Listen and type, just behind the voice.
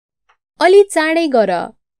अलि चाँडै गर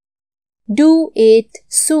Do it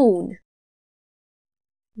soon.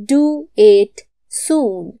 Do it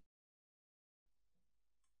soon.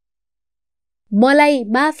 मलाई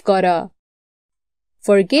माफ गर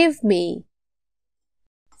Forgive me.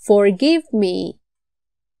 Forgive me.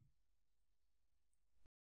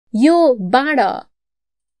 यो बाँड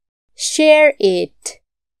Share it.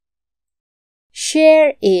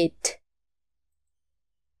 Share it.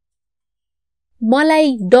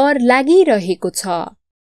 मलाई डर लागिरहेको छ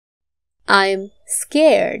I'm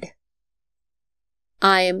scared.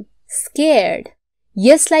 I'm scared.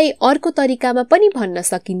 यसलाई अर्को तरिकामा पनि भन्न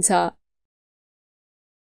सकिन्छ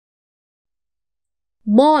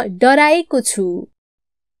म डराएको छु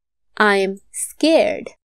I'm scared.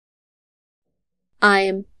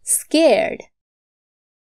 I'm scared.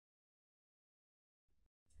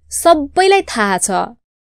 सबैलाई थाहा छ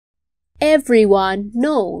Everyone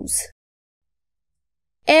knows.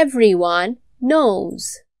 Everyone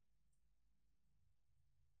knows.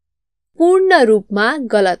 पूर्ण रूपमा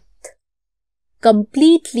गलत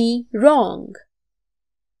Completely wrong.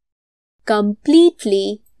 Completely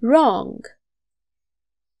wrong.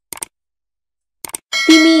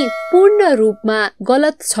 तिमी पूर्ण रूपमा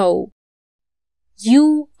गलत छौ You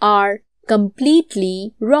are completely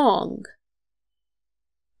wrong.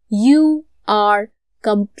 You are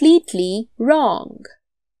completely wrong.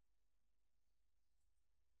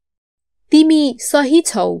 तिमी सही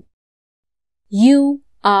छौ You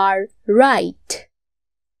are right.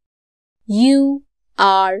 You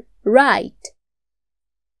are right.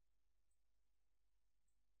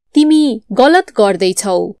 तिमी गलत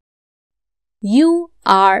गर्दैछौ You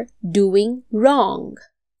are doing wrong.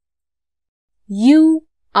 You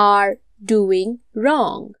are doing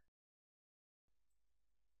wrong.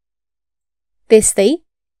 त्यस्तै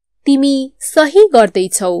तिमी सही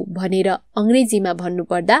गर्दैछौ भनेर अंग्रेजीमा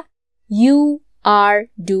भन्नुपर्दा You are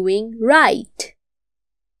doing right.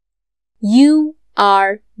 You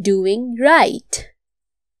are doing right.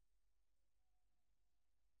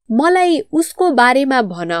 मलाई उसको बारेमा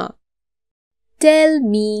भन Tell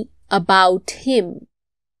me about him.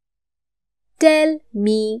 Tell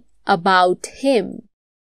me about him.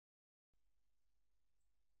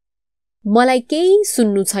 मलाई केही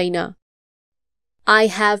सुन्नु छैन I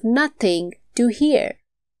have nothing to hear.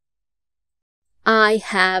 I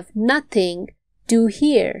have nothing to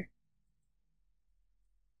hear.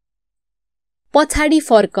 पछाडि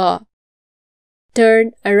फर्क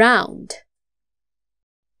Turn around.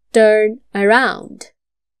 Turn around.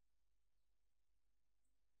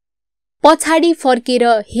 पछाडि फर्केर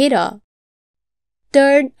हेर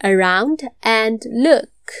Turn around and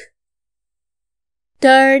look.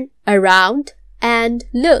 Turn around and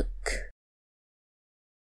look.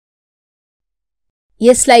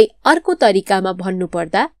 यसलाई अर्को तरिकामा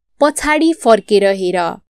भन्नुपर्दा पछाडि फर्केर हेर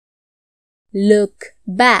Look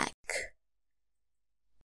back.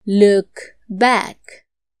 Look back.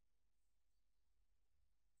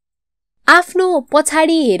 आफ्नो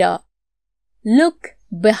पछाडि हेर Look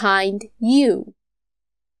behind you.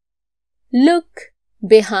 Look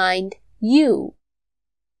behind you.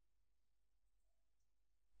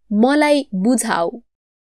 मलाई बुझाऊ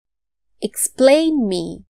Explain me.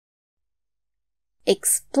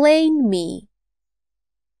 Explain me.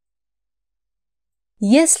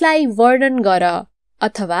 यसलाई वर्णन गर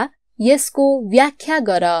अथवा यसको व्याख्या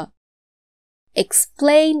गर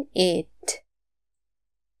Explain it.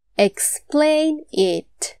 Explain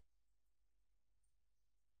it.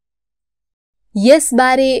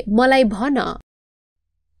 यसबारे मलाई भन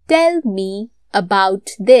Tell me about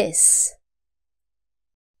this.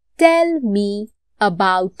 Tell me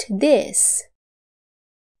about this.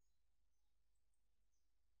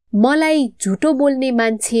 मलाई झुटो बोल्ने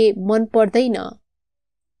मान्छे मन पर्दैन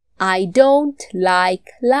I don't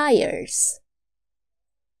like liars.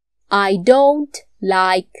 I don't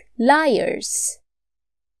like liars.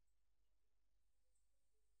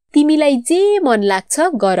 तिमीलाई जे मन लाग्छ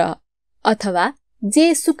गर अथवा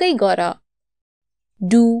जे सुकै गर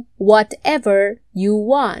Do whatever you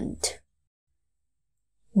want.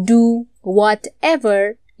 Do whatever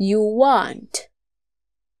you want.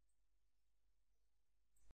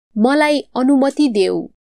 मलाई अनुमति देऊ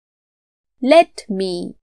Let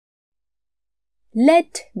me.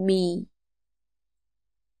 Let me.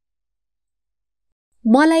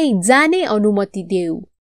 मलाई जाने अनुमति देऊ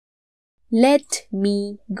Let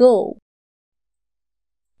me go.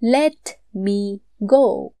 Let me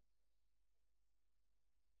go.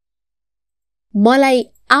 मलाई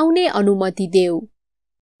आउने अनुमति देऊ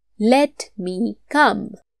Let me come.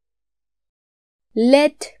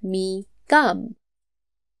 Let me come.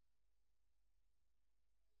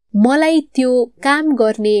 मलाई त्यो काम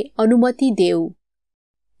गर्ने अनुमति देऊ.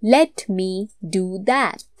 Let me do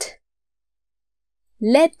that.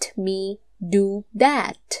 Let me do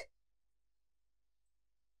that.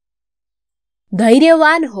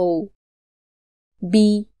 धैर्यवान हो. Be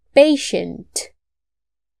patient.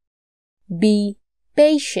 Be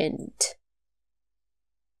patient.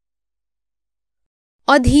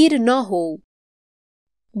 अधीर न हो.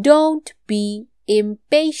 Don't be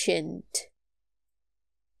impatient.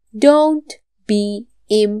 Don't be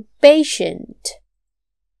impatient.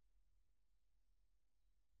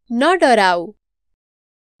 न डराऊ.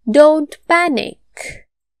 Don't panic.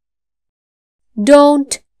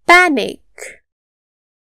 Don't panic.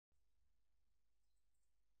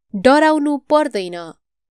 डराउनु पर्दैन.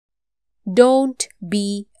 Don't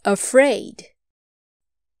be afraid.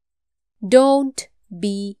 Don't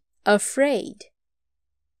be afraid.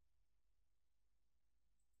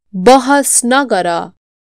 बहस नगर.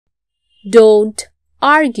 Don't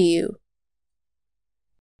argue.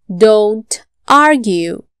 Don't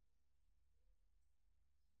argue.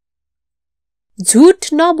 झूठ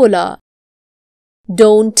न बोल.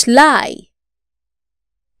 Don't lie.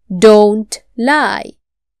 Don't lie.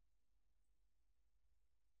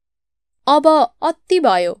 अब अति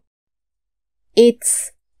भयो. It's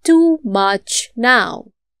too much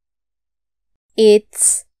now.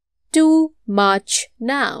 It's too much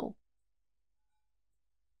now.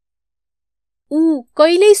 ऊ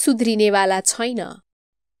कहिल्यै सुध्रिनेवाला छैन.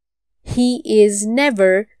 He is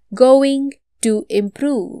never going to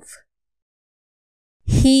improve.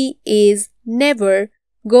 He is never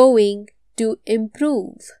going to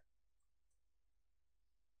improve.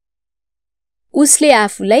 उसले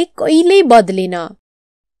आफूलाई कहिल्यै बदलेन.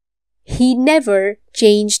 He never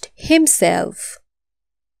changed himself.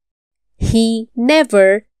 He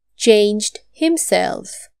never changed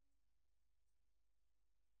himself.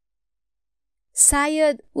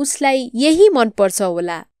 सायद उसलाई यही मन पर्छ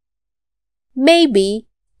होला. Maybe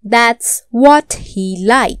that's what he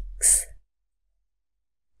likes.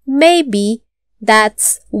 Maybe that's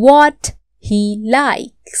what he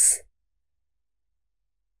likes.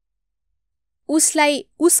 उसलाई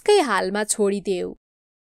उसकै हालमा छोडिदेऊ.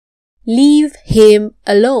 Leave him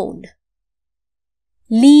alone.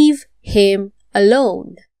 Leave him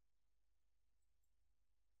alone.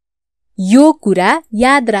 यो कुरा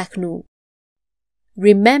याद राख्नु.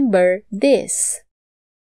 Remember this.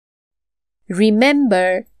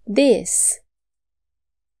 Remember this.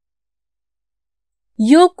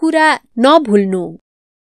 यो कुरा नभुल्नु.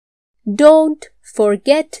 Don't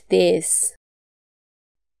forget this.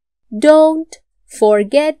 Don't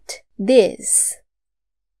forget this.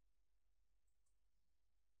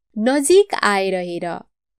 नजिक आएर हेर.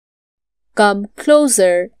 Come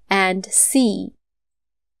closer and see.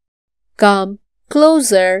 Come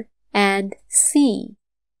closer and see.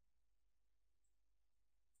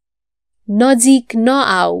 नजिक न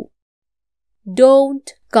आऊ.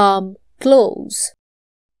 Don't come close.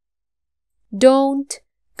 Don't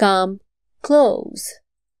come close.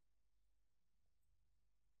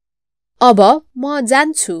 अब म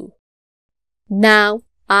जान्छु. Now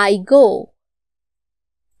I go.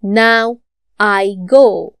 Now I go.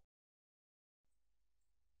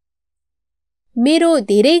 मेरो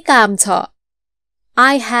धेरै काम छ.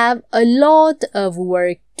 I have a lot of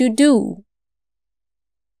work to do.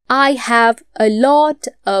 I have a lot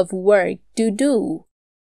of work to do.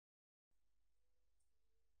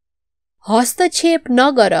 हस्तक्षेप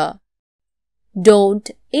नगर.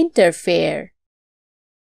 Don't interfere.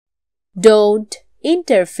 Don't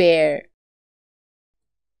interfere.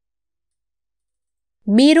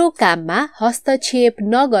 मेरो काममा हस्तक्षेप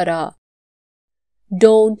नगर.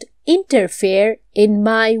 Don't interfere in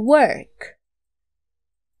my work.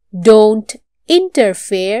 Don't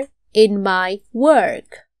interfere in my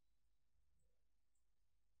work.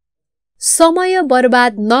 समय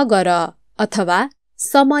बर्बाद नगर अथवा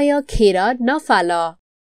समय खेर नफाल.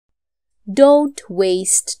 Don't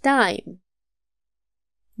waste time.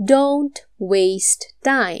 Don't waste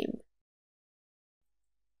time.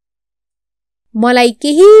 मलाई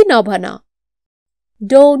केही नभन.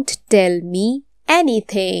 Don't tell me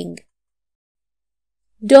anything.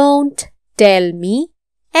 Don't tell me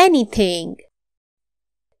anything.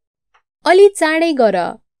 अलि चाँडै गर.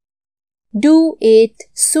 Do it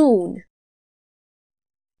soon.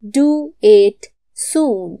 Do it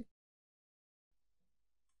soon.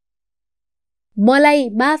 मलाई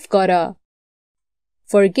माफ गर.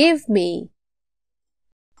 Forgive me.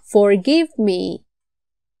 Forgive me.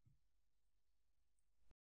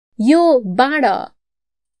 यो बाँड.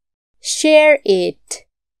 Share it.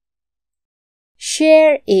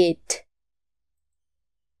 Share it.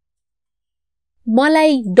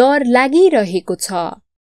 मलाई डर लागिरहेको छ.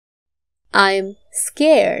 I am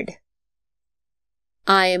scared.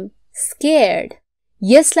 I am scared.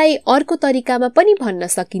 यसलाई अर्को तरिकामा पनि भन्न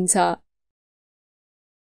सकिन्छ.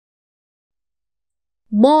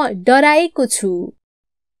 म डराएको छु.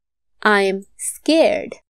 I am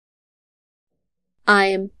scared. I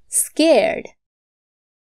am scared.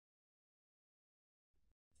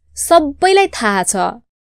 सबैलाई थाहा छ.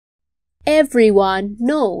 Everyone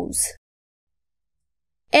knows.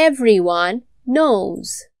 Everyone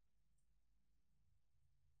knows.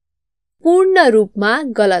 पूर्ण रूपमा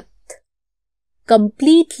गलत.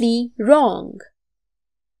 Completely wrong.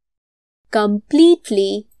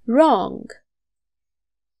 Completely wrong.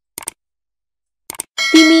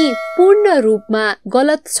 तिमी पूर्ण रूपमा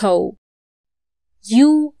गलत छौ.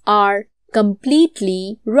 You are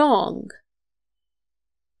completely wrong.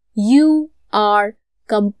 You are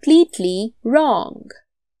completely wrong.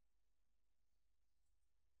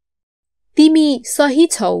 तिमी सही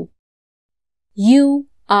छौ. You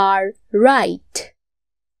are right.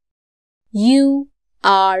 You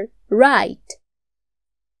are right.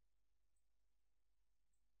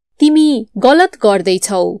 तिमी गलत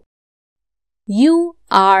गर्दैछौ. You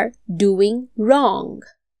are doing wrong.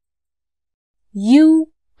 You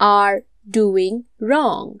are doing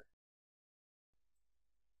wrong.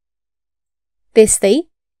 त्यस्तै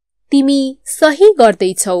तिमी सही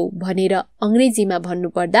गर्दैछौ भनेर अंग्रेजीमा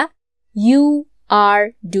भन्नुपर्दा You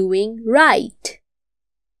are doing right.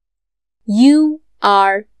 You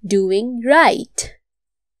are doing right.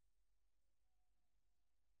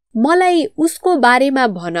 मलाई उसको बारेमा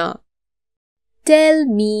भन. Tell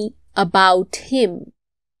me about him.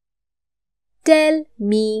 Tell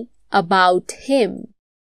me about him.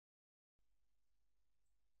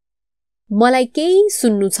 मलाई केही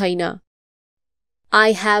सुन्नु छैन.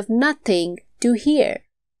 I have nothing to hear.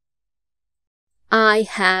 I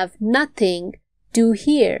have nothing to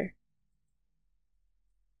hear.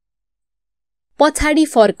 पछाडि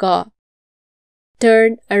फर्क.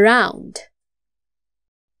 Turn around.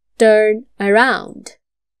 Turn around.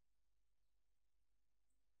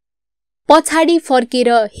 पछाडि फर्केर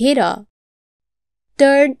हेर.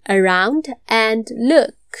 Turn around and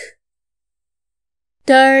look.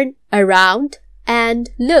 Turn around and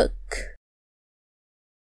look.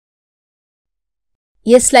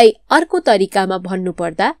 यसलाई अर्को तरिकामा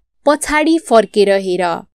भन्नुपर्दा पछाडि फर्केर हेर.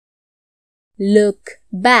 Look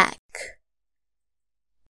back.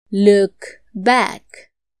 Look back.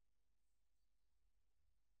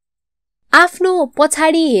 आफ्नो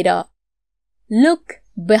पछाडि हेर. Look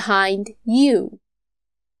behind you.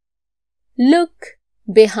 Look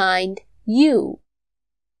behind you.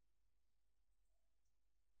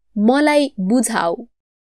 मलाई बुझाऊ.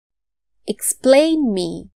 Explain me.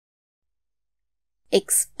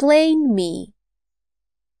 Explain me.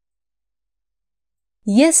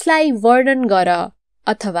 यसलाई वर्णन गर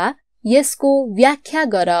अथवा यसको व्याख्या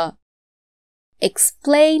गर.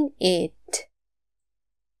 Explain it.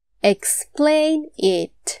 Explain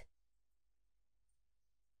it.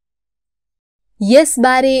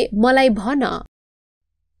 यसबारे मलाई भन.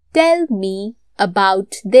 Tell me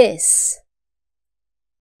about this.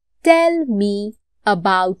 Tell me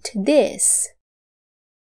about this.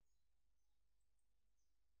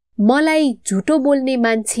 मलाई झुटो बोल्ने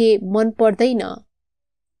मान्छे मन पर्दैन.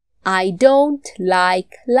 I don't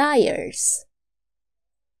like liars.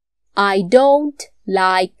 I don't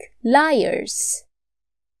like liars.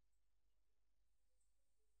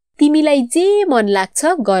 तिमीलाई जे मन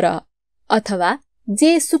लाग्छ गर अथवा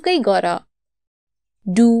जे सुकै गर.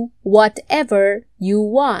 Do whatever you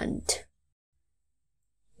want.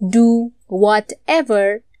 Do whatever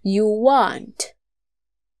you want.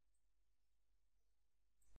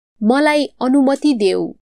 मलाई अनुमति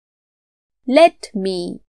देऊ. Let me.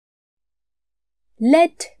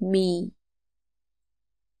 Let me.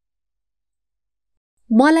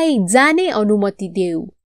 मलाई जाने अनुमति देऊ.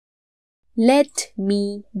 Let me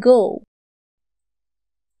go.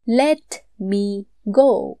 Let me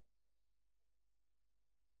go.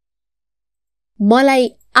 मलाई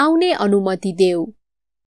आउने अनुमति देऊ.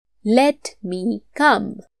 Let me come.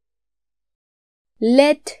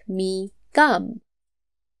 Let me come.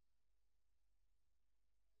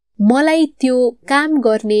 मलाई त्यो काम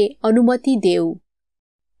गर्ने अनुमति देऊ.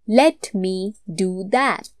 Let me do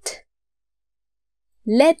that.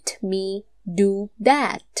 Let me do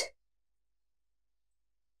that.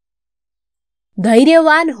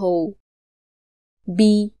 धैर्यवान हो.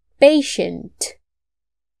 Be patient.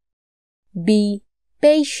 Be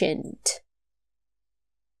patient.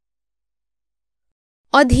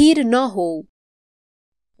 अधीर न हो.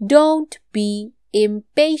 Don't be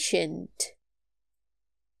impatient.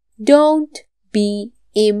 Don't be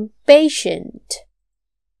impatient.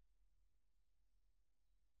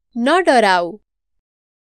 नडराऊ.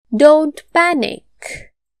 Don't panic.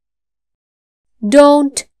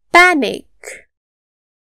 Don't panic.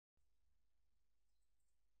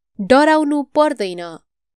 डराउनु पर्दैन.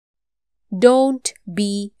 Don't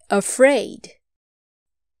be afraid.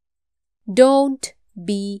 Don't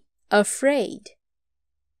be afraid.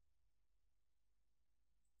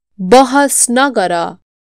 बहस नगर.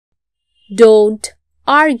 Don't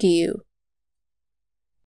argue.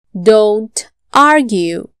 Don't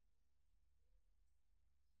argue.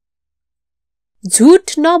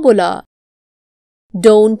 झूठ नबोल.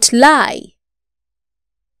 Don't lie.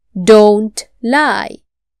 Don't lie.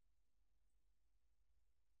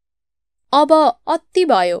 अब अति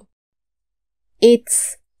भयो. It's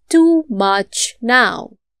too much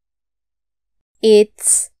now.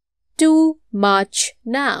 It's too much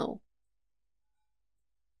now.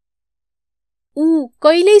 ऊ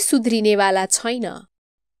कहिल्यै सुध्रिनेवाला छैन.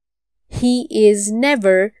 He is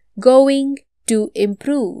never going to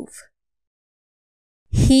improve.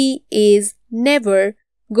 He is never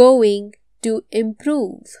going to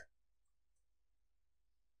improve.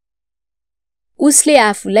 उसले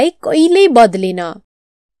आफूलाई कहिल्यै बदलेन.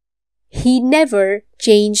 He never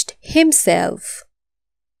changed himself.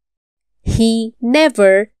 He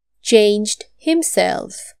never changed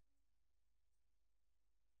himself.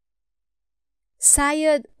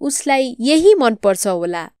 सायद उसलाई यही मन पर्छ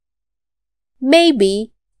होला.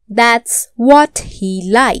 Maybe that's what he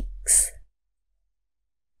likes.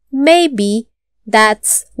 Maybe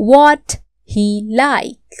that's what he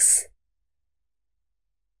likes.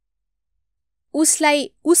 उसलाई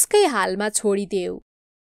उसकै हालमा छोडिदेऊ.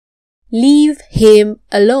 Leave him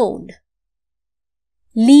alone.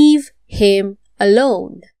 Leave him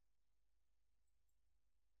alone.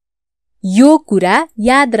 यो कुरा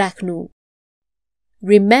याद राख्नु.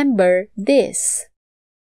 Remember this.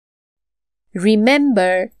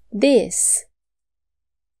 Remember this.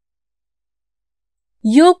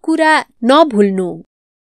 यो कुरा नभुल्नु.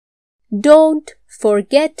 Don't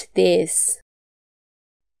forget this.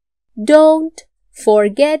 Don't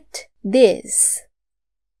forget this.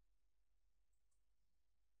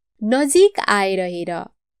 नजिक आएर हेर.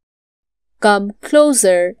 Come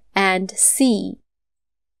closer and see.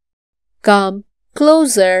 Come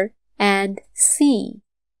closer and see.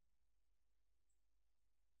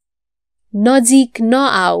 नजिक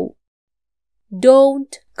नआऊ.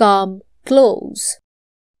 Don't come close.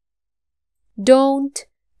 Don't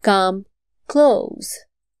come close.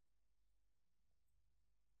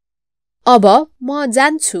 अब म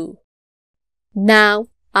जान्छु. Now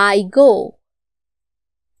I go.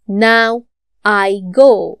 Now I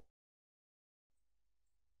go.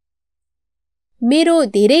 मेरो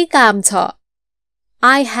धेरै काम छ.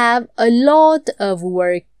 I have a lot of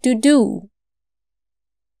work to do.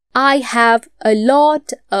 I have a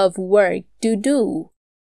lot of work to do.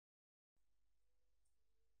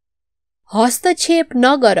 हस्तक्षेप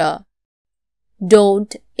नगर.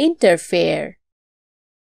 Don't interfere.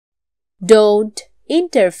 Don't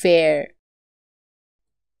interfere.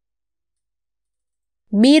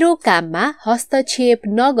 मेरो काममा हस्तक्षेप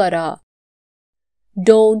नगर.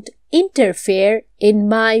 Don't interfere in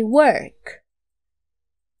my work.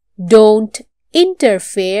 Don't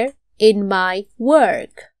interfere in my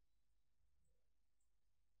work.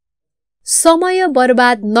 समय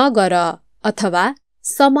बर्बाद नगर अथवा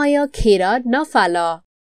समय खेर नफाल.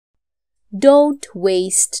 Don't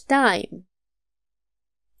waste time.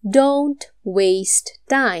 Don't waste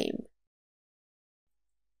time.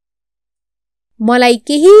 मलाई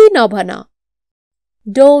केही नभन.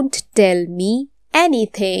 Don't tell me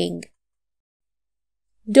anything.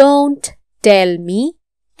 Don't tell me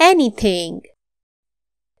anything.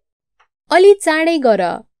 अलि चाँडै गर.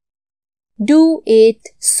 Do it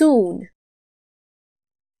soon.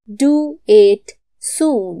 Do it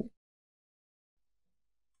soon.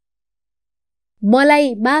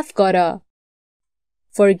 मलाई माफ गर.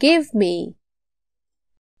 Forgive me.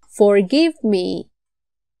 Forgive me.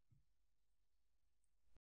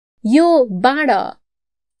 यो बाँड.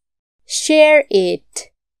 Share it.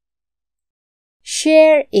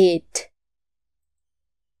 Share it.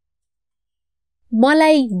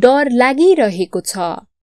 मलाई डर लागिरहेको छ.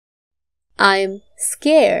 I'm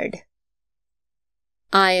scared.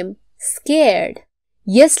 I'm scared.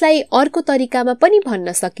 यसलाई अर्को तरिकामा पनि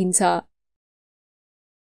भन्न सकिन्छ.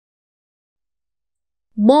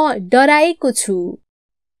 म डराएको छु.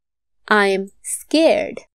 I'm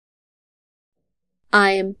scared.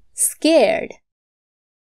 I'm scared.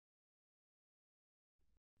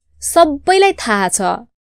 सबैलाई थाहा छ.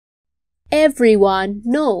 Everyone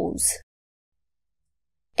knows.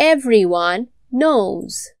 Everyone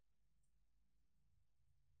knows.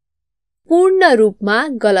 पूर्ण रूपमा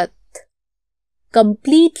गलत.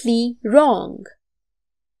 Completely wrong.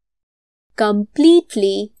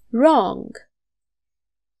 Completely wrong.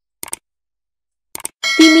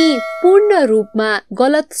 तिमी पूर्ण रूपमा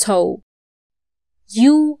गलत छौ.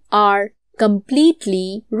 You are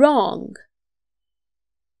completely wrong.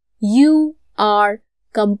 You are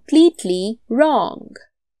completely wrong.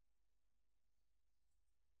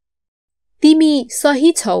 तिमी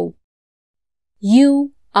सही छौ. You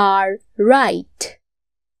are right.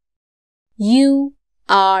 You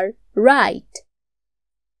are right.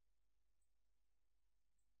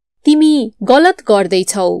 तिमी गलत गर्दै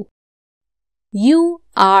छौ. You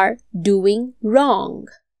are doing wrong.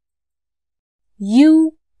 You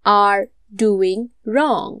are doing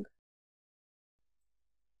wrong.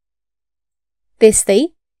 त्यस्तै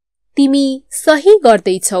तिमी सही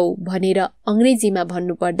गर्दै छौ भनेर अंग्रेजीमा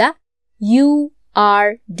भन्नुपर्दा You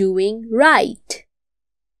are doing right.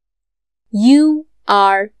 You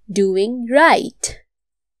are doing right.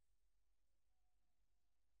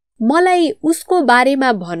 मलाई उसको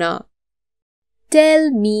बारेमा भन. Tell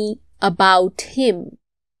me about him.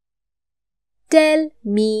 Tell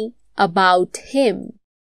me about him.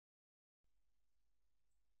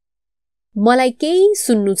 मलाई केही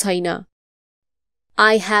सुन्नु छैन.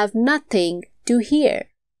 I have nothing to hear.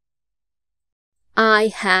 I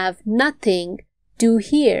have nothing to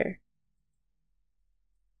hear.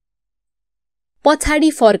 पछाडि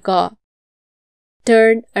फर्क.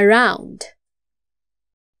 Turn around.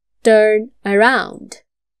 Turn around.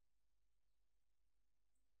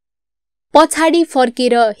 पछाडि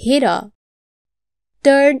फर्केर हेर.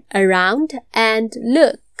 Turn around and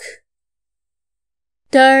look.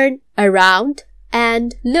 Turn around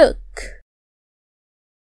and look.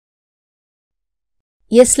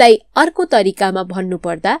 यसलाई अर्को तरिकामा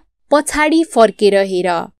भन्नुपर्दा पछाडि फर्केर हेर.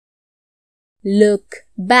 Look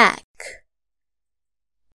back.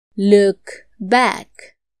 Look back.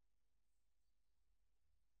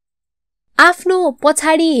 आफ्नो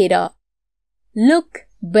पछाडि हेर. Look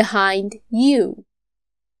behind you.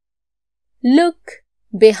 Look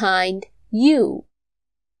behind you.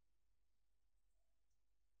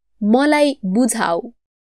 मलाई बुझाऊ.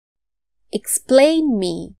 Explain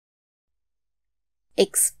me.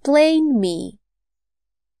 Explain me.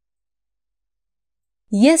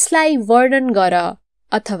 यसलाई वर्णन गर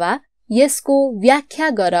अथवा यसको व्याख्या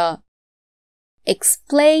गर.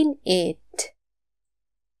 Explain it.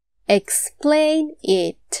 Explain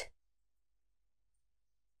it.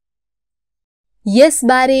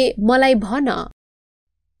 यसबारे मलाई भन.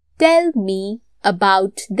 Tell me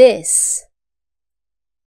about this.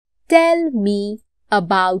 Tell me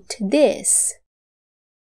about this.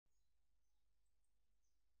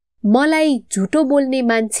 मलाई झुटो बोल्ने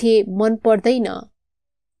मान्छे मन पर्दैन.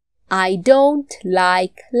 I don't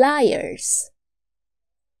like liars.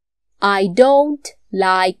 I don't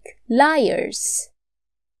like liars.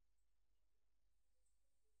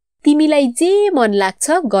 तिमीलाई जे मन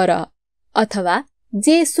लाग्छ गर अथवा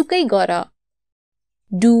जे सुकै गर.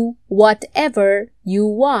 Do whatever you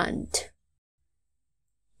want.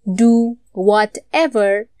 Do whatever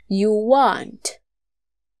you want.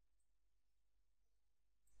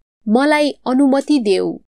 मलाई अनुमति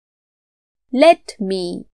देऊ. Let me.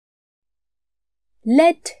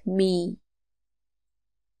 Let me.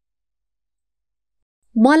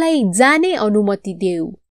 मलाई जाने अनुमति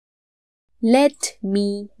देऊ. Let me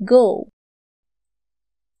go.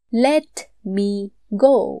 Let me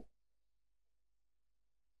go.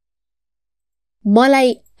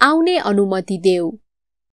 मलाई आउने अनुमति देऊ.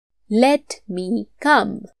 Let me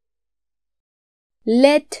come.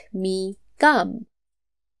 Let me come.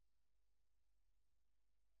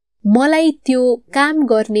 मलाई त्यो काम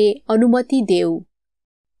गर्ने अनुमति देऊ.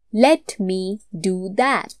 Let me do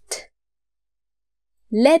that.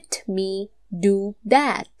 Let me do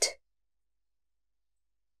that.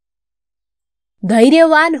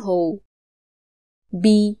 धैर्यवान हो.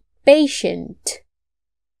 Be patient.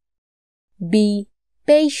 Be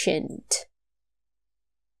patient.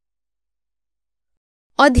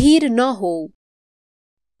 अधीर न हो.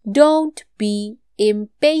 Don't be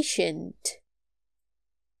impatient.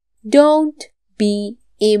 Don't be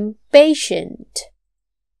impatient.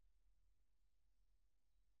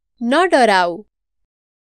 न डराऊ.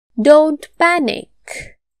 Don't panic.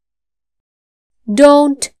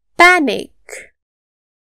 Don't panic.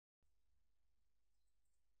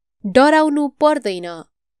 डराउनु पर्दैन.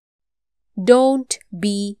 Don't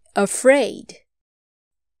be afraid.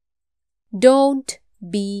 Don't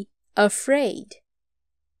be afraid.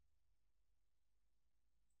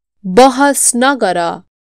 बहस नगर.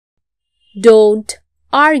 Don't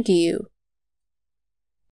argue.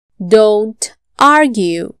 Don't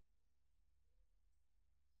argue.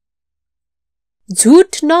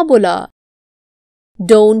 झूठ नबोल.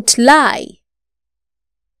 Don't lie.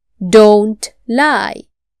 Don't lie.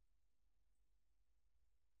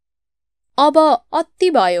 अब अति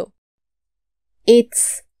भयो. It's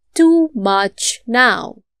too much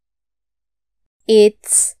now.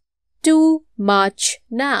 It's too much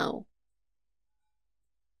now.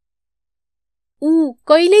 ऊ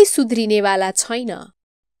कहिल्यै सुध्रिनेवाला छैन.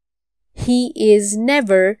 He is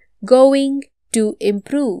never going to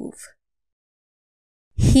improve.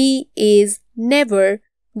 He is never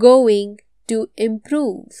going to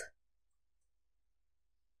improve.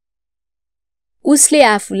 उसले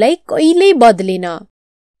आफूलाई कहिल्यै बदलेन.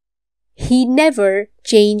 He never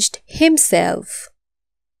changed himself.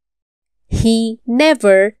 He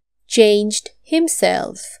never changed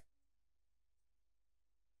himself.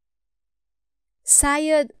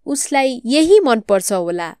 सायद उसलाई यही मन पर्छ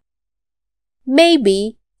होला. Maybe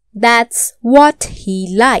that's what he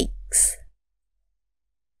likes.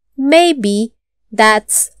 Maybe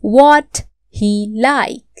that's what he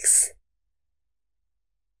likes.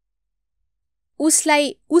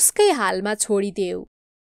 उसलाई उसकै हालमा छोडिदेऊ.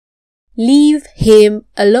 Leave him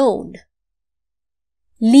alone.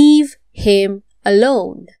 Leave him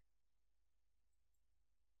alone.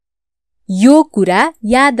 यो कुरा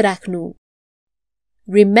याद राख्नु.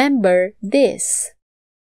 Remember this.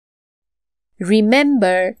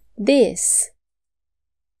 Remember this.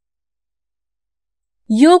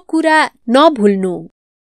 यो कुरा नभुल्नु.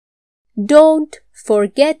 Don't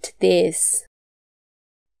forget this.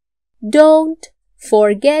 Don't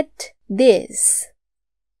forget this.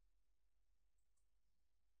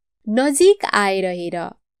 नजिक आएर हेर.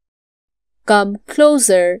 Come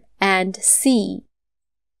closer and see.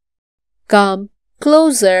 Come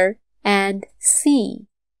closer and see.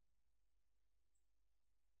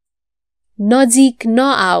 नजिक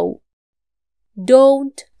नआऊ.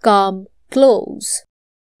 Don't come close.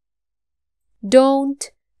 Don't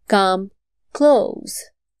come close.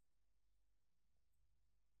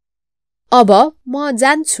 अब म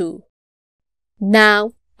जान्छु.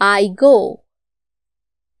 Now I go.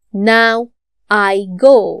 Now I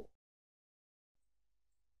go.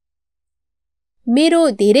 मेरो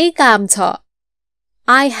धेरै काम छ.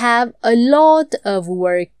 I have a lot of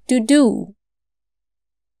work to do.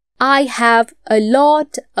 I have a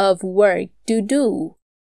lot of work to do.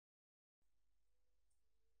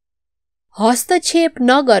 हस्तक्षेप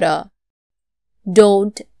नगर.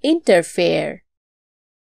 Don't interfere.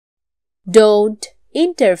 Don't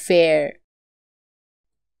interfere.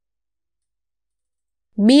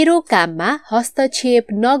 मेरो काममा हस्तक्षेप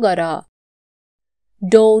नगर.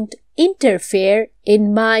 Don't interfere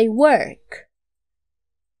in my work.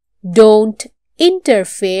 Don't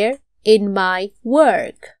interfere in my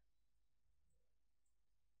work.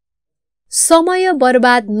 समय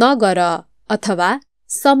बर्बाद नगर अथवा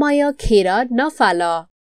समय खेर नफाल.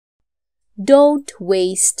 Don't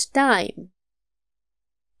waste time.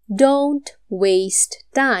 Don't waste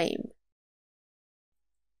time.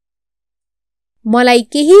 मलाई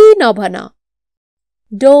केही नभन.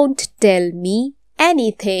 Don't tell me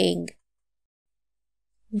anything.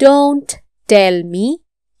 Don't tell me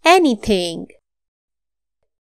anything.